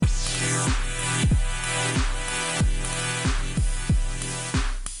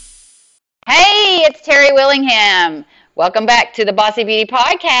Terry Willingham. Welcome back to the Bossy Beauty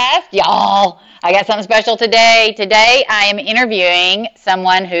Podcast, y'all. I got something special today. Today I am interviewing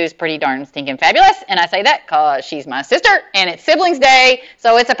someone who's pretty darn stinking fabulous, and I say that because she's my sister, and it's Siblings Day,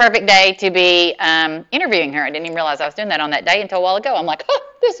 so it's a perfect day to be interviewing her. I didn't even realize I was doing that on that day until a while ago. I'm like, oh,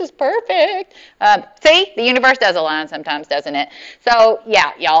 this is perfect. See, the universe does align sometimes, doesn't it? So,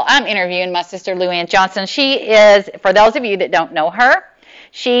 yeah, y'all, I'm interviewing my sister, Luann Johnson. She is, for those of you that don't know her,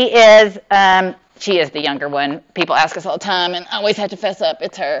 she is the younger one. People ask us all the time, and I always have to fess up.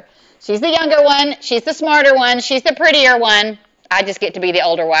 It's her. She's the younger one. She's the smarter one. She's the prettier one. I just get to be the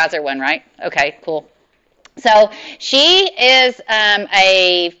older, wiser one, right? Okay, cool. So she is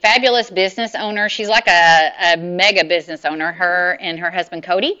a fabulous business owner. She's like a mega business owner. Her and her husband,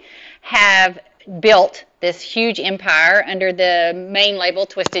 Cody, have built this huge empire under the main label,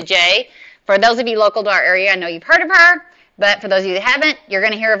 Twisted J. For those of you local to our area, I know you've heard of her. But for those of you that haven't, you're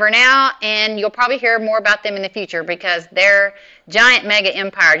going to hear of her now, and you'll probably hear more about them in the future because their giant mega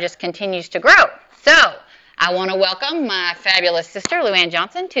empire just continues to grow. So I want to welcome my fabulous sister, Luann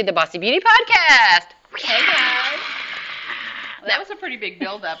Johnson, to the Bossy Beauty Podcast. Hey, guys. That was a pretty big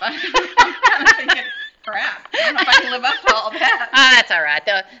build-up. I'm kind of thinking, crap, I don't know if I can live up to all that. That's all right.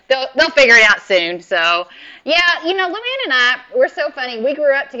 They'll figure it out soon. So, yeah, you know, Luann and I, we're so funny. We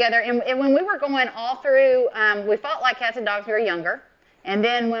grew up together, and when we were going all through, we fought like cats and dogs when we were younger. And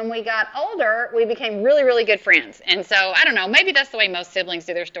then when we got older, we became really, really good friends. And so, I don't know, maybe that's the way most siblings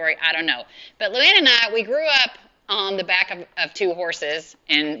do their story. I don't know. But Luann and I, we grew up on the back of two horses,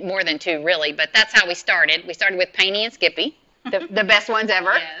 and more than two, really. But that's how we started. We started with Painey and Skippy. The best ones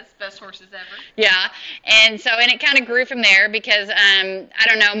ever. Yes, best horses ever. Yeah, and it kind of grew from there because, I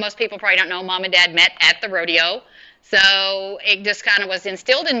don't know, most people probably don't know, Mom and Dad met at the rodeo. So it just kind of was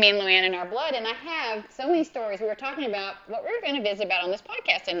instilled in me and Luann in our blood, and I have so many stories. We were talking about what we were going to visit about on this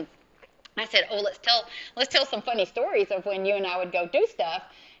podcast, and I said, oh, let's tell some funny stories of when you and I would go do stuff.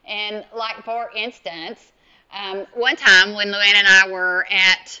 And like, for instance, one time when Luann and I were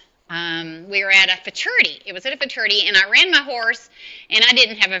we were at a futurity. It was at a futurity, and I ran my horse, and I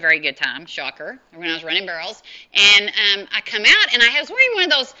didn't have a very good time, shocker, when I was running barrels. And I come out, and I was wearing one of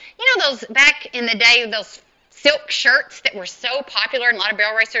those, you know, those back in the day, those silk shirts that were so popular, and a lot of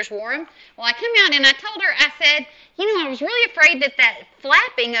barrel racers wore them. Well, I come out, and I told her, I said, you know, I was really afraid that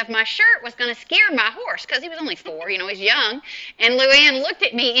flapping of my shirt was going to scare my horse, because he was only 4, you know, he's young. And Luann looked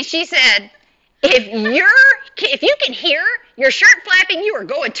at me, and she said, if you can hear your shirt flapping, you are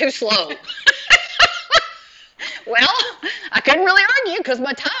going too slow. Well, I couldn't really argue because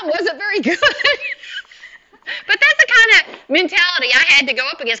my time wasn't very good. But that's the kind of mentality I had to go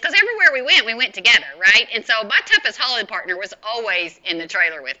up against because everywhere we went together, right? And so my toughest hauling partner was always in the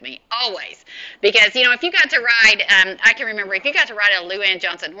trailer with me, always. Because, you know, if you got to ride, I can remember, if you got to ride a Luann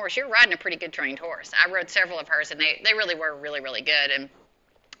Johnson horse, you're riding a pretty good trained horse. I rode several of hers, and they really were really, really good. And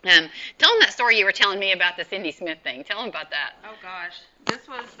tell them that story you were telling me about the Cindy Smith thing. Tell them about that. Oh, gosh. This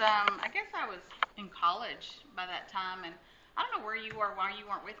was, I guess I was in college by that time, and I don't know where you were, why you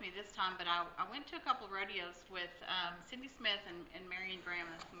weren't with me this time, but I went to a couple of rodeos with Cindy Smith and Marion Graham,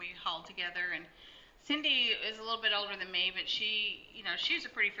 and we hauled together. And Cindy is a little bit older than me, but she, you know, she's a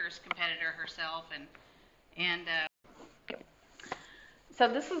pretty fierce competitor herself, and so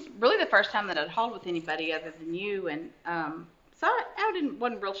this was really the first time that I'd hauled with anybody other than you, and so I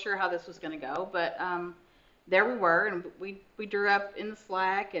wasn't real sure how this was going to go, but there we were, and we drew up in the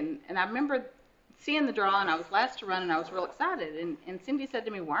slack, and I remember seeing the draw, and I was last to run, and I was real excited, and Cindy said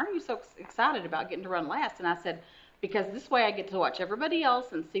to me, why are you so excited about getting to run last? And I said, because this way I get to watch everybody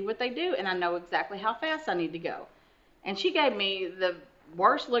else and see what they do, and I know exactly how fast I need to go. And she gave me the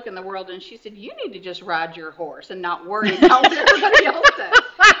worst look in the world, and she said, you need to just ride your horse and not worry about what everybody else does.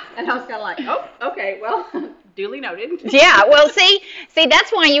 And I was kind of like, oh, okay, well, duly noted. Yeah, well, see,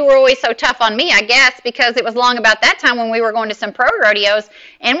 that's why you were always so tough on me, I guess, because it was long about that time when we were going to some pro rodeos,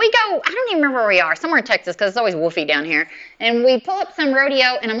 and we go, I don't even remember where we are, somewhere in Texas, because it's always woofy down here, and we pull up some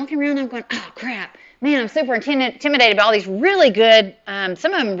rodeo, and I'm looking around, and I'm going, oh, crap, man, I'm super intimidated by all these really good,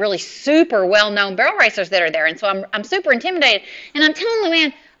 some of them really super well-known barrel racers that are there, and so I'm super intimidated, and I'm telling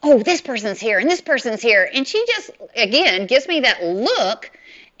Luann, oh, this person's here, and this person's here, and she just, again, gives me that look,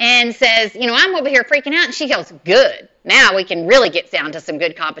 and says, you know, I'm over here freaking out. And she goes, good. Now we can really get down to some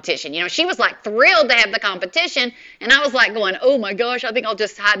good competition. You know, she was like thrilled to have the competition. And I was like going, oh my gosh, I think I'll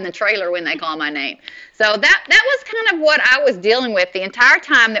just hide in the trailer when they call my name. So that was kind of what I was dealing with the entire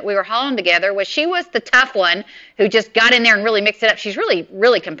time that we were hauling together. Was she was the tough one who just got in there and really mixed it up. She's really,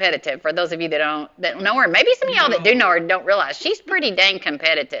 really competitive. For those of you that don't know her, maybe some of y'all that do know her don't realize she's pretty dang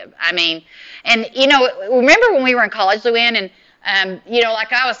competitive. I mean, and you know, remember when we were in college, Luann, and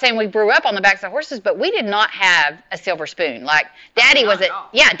Like I was saying, we grew up on the backs of horses, but we did not have a silver spoon. Like Daddy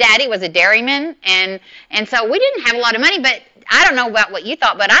Daddy was a dairyman, and so we didn't have a lot of money. But I don't know about what you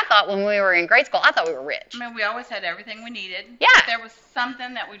thought, but I thought when we were in grade school, I thought we were rich. I mean, we always had everything we needed. Yeah. If there was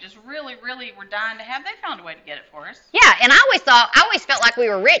something that we just really, really were dying to have, they found a way to get it for us. Yeah, and I always felt like we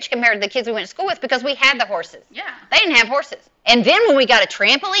were rich compared to the kids we went to school with because we had the horses. Yeah. They didn't have horses. And then when we got a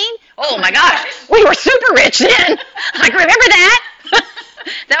trampoline, oh my gosh, we were super rich then. Like, remember that?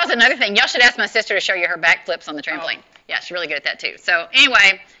 That was another thing. Y'all should ask my sister to show you her backflips on the trampoline. Oh. Yeah, she's really good at that too. So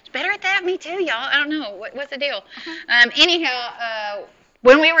anyway, she's better at that. Me too, y'all. I don't know. What's the deal? Anyhow,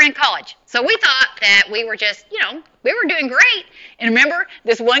 when we were in college, so we thought that we were just, we were doing great. And remember,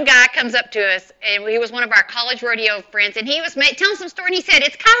 this one guy comes up to us, and he was one of our college rodeo friends, and he was telling some story, and he said,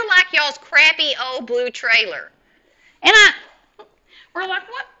 it's kind of like y'all's crappy old blue trailer. And we're like,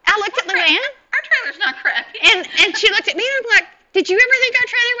 what? I looked at Luann. Our trailer's not crappy. And she looked at me, and I'm like, did you ever think our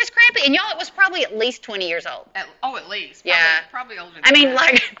trailer was crappy? And y'all, it was probably at least 20 years old. At least. Probably older than that. I mean,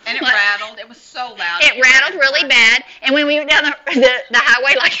 and it rattled. It was so loud. It rattled really bad. And when we went down the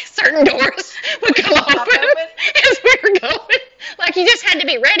highway, like certain doors would come open as we were going. Like you just had to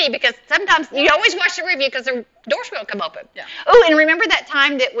be ready because sometimes you always watch the review because the doors will come open. Yeah. Oh, and remember that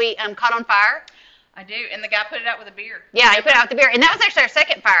time that we caught on fire? I do, and the guy put it out with a beer. Yeah, he put it out with the beer, and that was actually our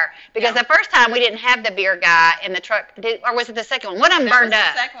second fire because the first time we didn't have the beer guy in the truck, or was it the second one? One of them burned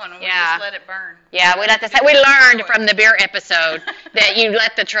up. The second one, we just let it burn. Yeah, we learned from the beer episode that you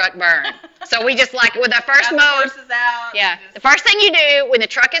let the truck burn. So we just with the first mode. The first thing you do when the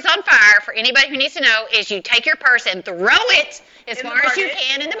truck is on fire, for anybody who needs to know, is you take your purse and throw it as far as you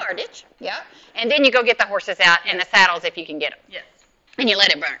can in the bar ditch. Yeah, and then you go get the horses out and the saddles if you can get them. Yes. And you let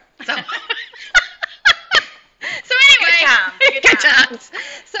it burn. So. So anyway, good times.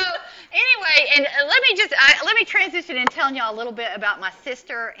 So anyway, and let me transition and tell y'all a little bit about my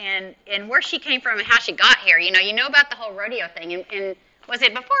sister and where she came from and how she got here. You know about the whole rodeo thing, and was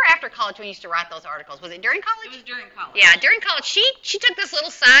it before or after college when you used to write those articles? Was it during college? It was during college. Yeah, during college. She took this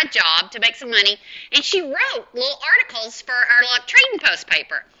little side job to make some money, and she wrote little articles for our Trading Post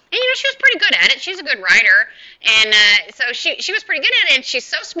paper. And, she was pretty good at it. She's a good writer. And so she was pretty good at it, and she's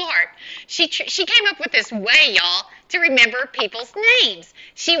so smart. She came up with this way, y'all, to remember people's names.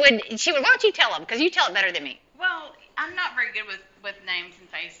 She would. Why don't you tell them? Because you tell it better than me. Well, I'm not very good with names and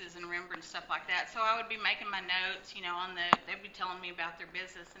faces and remembering stuff like that. So I would be making my notes, they'd be telling me about their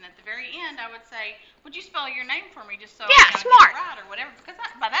business. And at the very end, I would say, would you spell your name for me just so I smart. Right or whatever? Because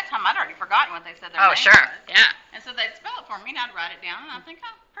by that time, I'd already forgotten what they said their name sure. was. Yeah. And so they'd spell it for me, and I'd write it down. And I'd think,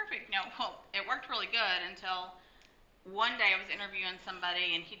 oh, perfect. It worked really good until one day I was interviewing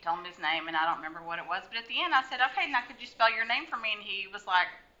somebody, and he told me his name, and I don't remember what it was. But at the end, I said, okay, now could you spell your name for me? And he was like,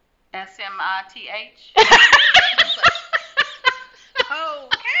 S-M-I-T-H.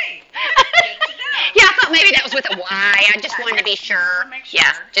 Okay. Yeah, I thought maybe that was with a Y. I just wanted to be sure.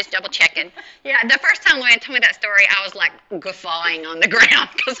 Yeah, just double checking. Yeah, the first time Luann told me that story, I was like guffawing on the ground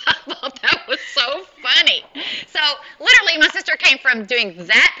because I thought that was so funny. So literally, my sister came from doing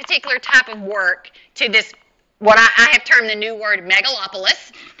that particular type of work to this, what I have termed the new word,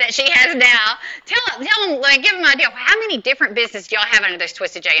 megalopolis, that she has now. Tell them, give them an idea. How many different businesses do y'all have under this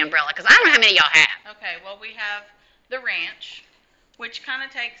Twisted J umbrella? Because I don't know how many y'all have. Okay, well, we have the ranch, which kind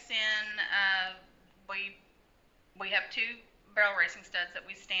of takes in, we have 2 barrel racing studs that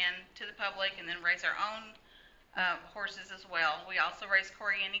we stand to the public and then raise our own horses as well. We also raise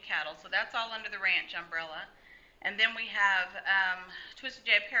Coriani cattle, so that's all under the ranch umbrella. And then we have Twisted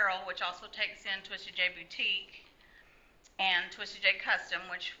J Apparel, which also takes in Twisted J Boutique and Twisted J Custom,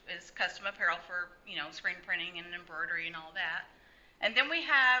 which is custom apparel for, screen printing and embroidery and all that. And then we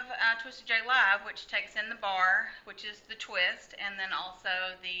have Twisted J Live, which takes in the bar, which is the Twist, and then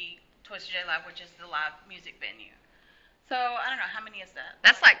also the Twisted J Live, which is the live music venue. So I don't know, how many is that?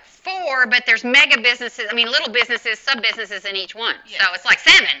 That's like 4, but there's mega businesses, little businesses, sub-businesses in each one. Yes. So it's like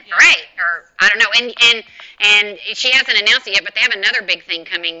 7, yes. Right? Or I don't know. And she hasn't announced it yet, but they have another big thing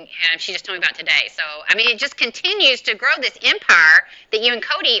coming. She just told me about today. So, it just continues to grow this empire that you and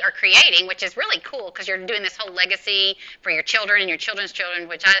Cody are creating, which is really cool because you're doing this whole legacy for your children and your children's children,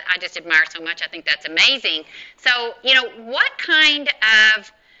 which I just admire so much. I think that's amazing. So, what kind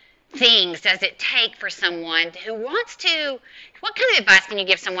of things does it take for someone who wants to, what kind of advice can you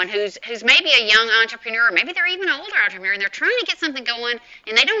give someone who's maybe a young entrepreneur, or maybe they're even an older entrepreneur, and they're trying to get something going,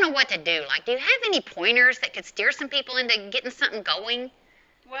 and they don't know what to do? Like, do you have any pointers that could steer some people into getting something going?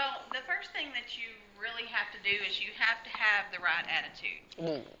 Well, the first thing that you really have to do is you have to have the right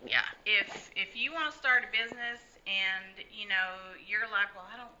attitude. Yeah. If you want to start a business and, you're like, well,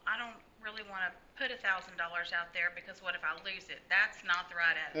 I don't really really want to put $1,000 out there because what if I lose it? That's not the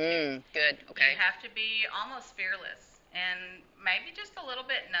right attitude. Good. Okay. You have to be almost fearless and maybe just a little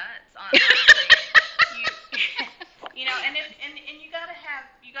bit nuts. Honestly, you you know, and you gotta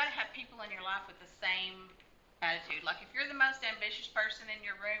have people in your life with the same attitude. Like if you're the most ambitious person in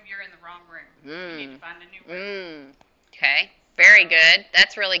your room, you're in the wrong room. You need to find a new room. Okay. Very good.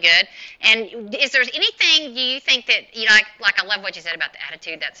 That's really good. And is there anything, do you think that, you know, like I love what you said about the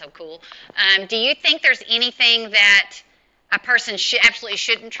attitude. That's so cool. Do you think there's anything that a person absolutely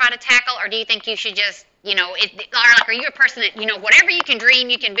shouldn't try to tackle, or do you think you should just, you know, are you a person that, you know, whatever you can dream,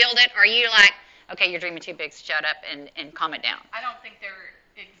 you can build it, or are you like, okay, you're dreaming too big, shut up and calm it down? I don't think there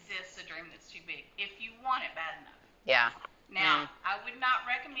exists a dream that's too big if you want it bad enough. Yeah. Now, I would not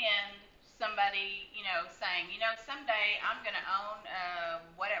recommend somebody, you know, saying, you know, someday I'm going to own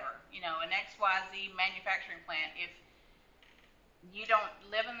whatever, you know, an XYZ manufacturing plant. If you don't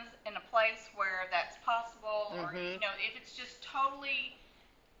live in a place where that's possible, or, you know, if it's just totally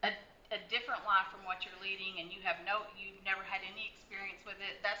a different life from what you're leading and you've never had any experience with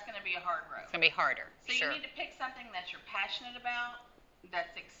it, that's going to be a hard road. It's going to be harder. So you need to pick something that you're passionate about,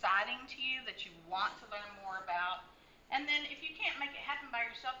 that's exciting to you, that you want to learn more about. And then if you can't make it happen by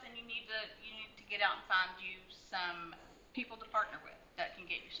yourself, then you need to get out and find you some people to partner with that can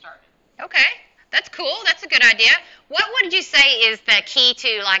get you started. Okay. That's cool. That's a good idea. What would you say is the key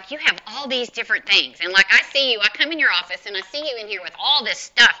to, like, you have all these different things, and like I see you, I come in your office and I see you in here with all this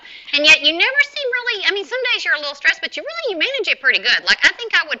stuff, and yet you never seem really, I mean, some days you're a little stressed, but you manage it pretty good. Like, I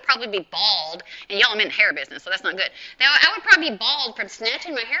think I would probably be bald, and y'all, I'm in the hair business, so that's not good. Now, I would probably be bald from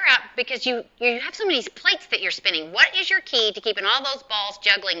snatching my hair out because you have so many plates that you're spinning. What is your key to keeping all those balls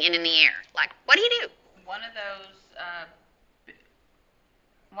juggling in the air? Like, what do you do? One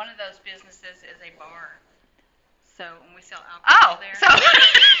of those businesses is a bar. So when we sell alcohol there.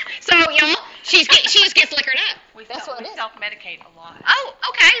 So y'all, she just gets liquored up. We self-medicate a lot. Oh,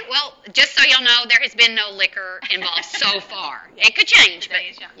 okay. Well, just so y'all know, there has been no liquor involved so far. It could change, but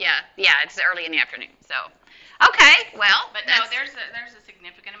yeah, it's early in the afternoon. So, okay, well, but no, there's a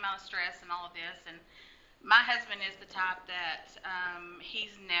significant amount of stress in all of this, and my husband is the type that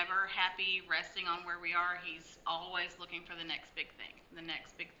he's never happy resting on where we are. He's always looking for the next big thing. And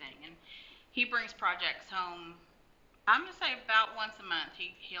he brings projects home, I'm going to say about once a month.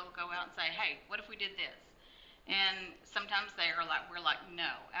 He'll go out and say, hey, what if we did this? And sometimes we're like,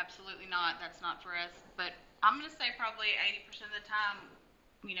 no, absolutely not. That's not for us. But I'm going to say probably 80% of the time,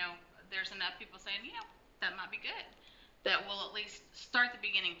 you know, there's enough people saying, you know, that might be good. That will at least start the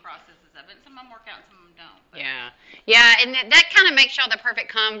beginning processes of it. Some of them work out and some of them don't. But. Yeah, and that kind of makes y'all the perfect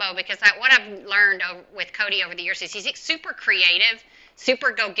combo, because what I've learned with Cody over the years is he's super creative,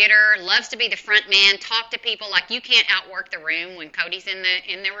 super go-getter, loves to be the front man, talk to people. Like, you can't outwork the room when Cody's in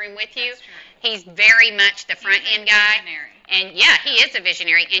the room with you. That's true. He's very much the front end guy. Visionary. And yeah, he is a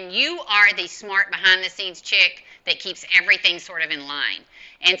visionary, and you are the smart behind-the-scenes chick that keeps everything sort of in line.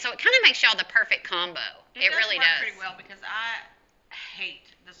 And so it kind of makes y'all the perfect combo. It really work does. Pretty well, because I hate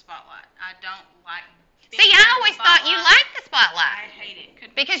the spotlight. I don't like. See, I always thought you liked the spotlight. I hate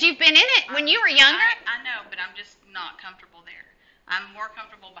it. Because you've been in it when you were younger. I know, but I'm just not comfortable there. I'm more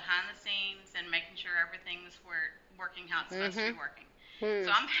comfortable behind the scenes and making sure everything's working how it's supposed to be working.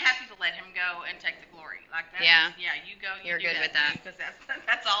 So I'm happy to let him go and take the glory. Like that. Yeah. You go. You're good with that. Because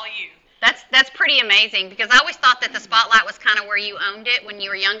that's all you. That's pretty amazing, because I always thought that the spotlight was kind of where you owned it when you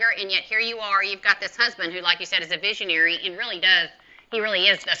were younger, and yet here you are, you've got this husband who, like you said, is a visionary and he really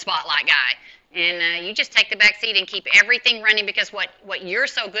is the spotlight guy. And you just take the back seat and keep everything running, because what you're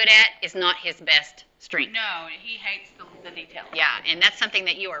so good at is not his best strength. No, he hates the details. Yeah, and that's something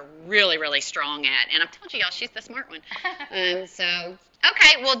that you are really, really strong at. And I've told you, y'all, she's the smart one.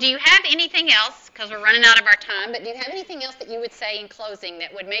 Okay, well, do you have anything else, because we're running out of our time, but do you have anything else that you would say in closing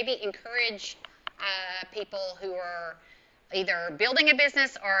that would maybe encourage people who are either building a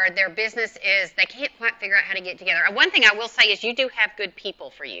business or their business is, they can't quite figure out how to get together? One thing I will say is you do have good people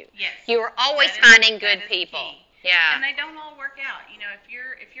for you. Yes. You are always finding good people. Key. Yeah. And they don't all work out. You know, if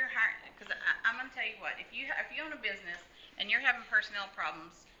you're hiring, because I'm going to tell you what, if you own a business and you're having personnel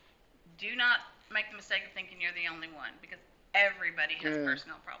problems, do not make the mistake of thinking you're the only one, because everybody has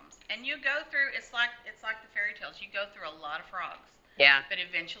personnel problems. And you go through, it's like the fairy tales. You go through a lot of frogs. Yeah. But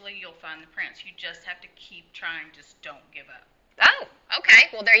eventually you'll find the prince. You just have to keep trying. Just don't give up. Oh, okay.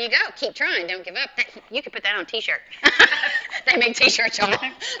 Well, there you go. Keep trying. Don't give up. You could put that on a T-shirt. They make T-shirts, y'all. All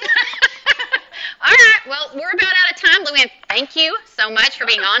right. Well, we're about out of time. Luann, thank you so much for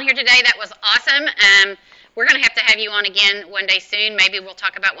being on here today. That was awesome. we're going to have you on again one day soon. Maybe we'll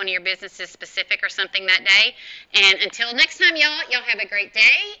talk about one of your businesses specific or something that day. And until next time, y'all have a great day.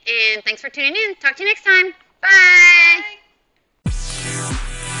 And thanks for tuning in. Talk to you next time. Bye. Bye.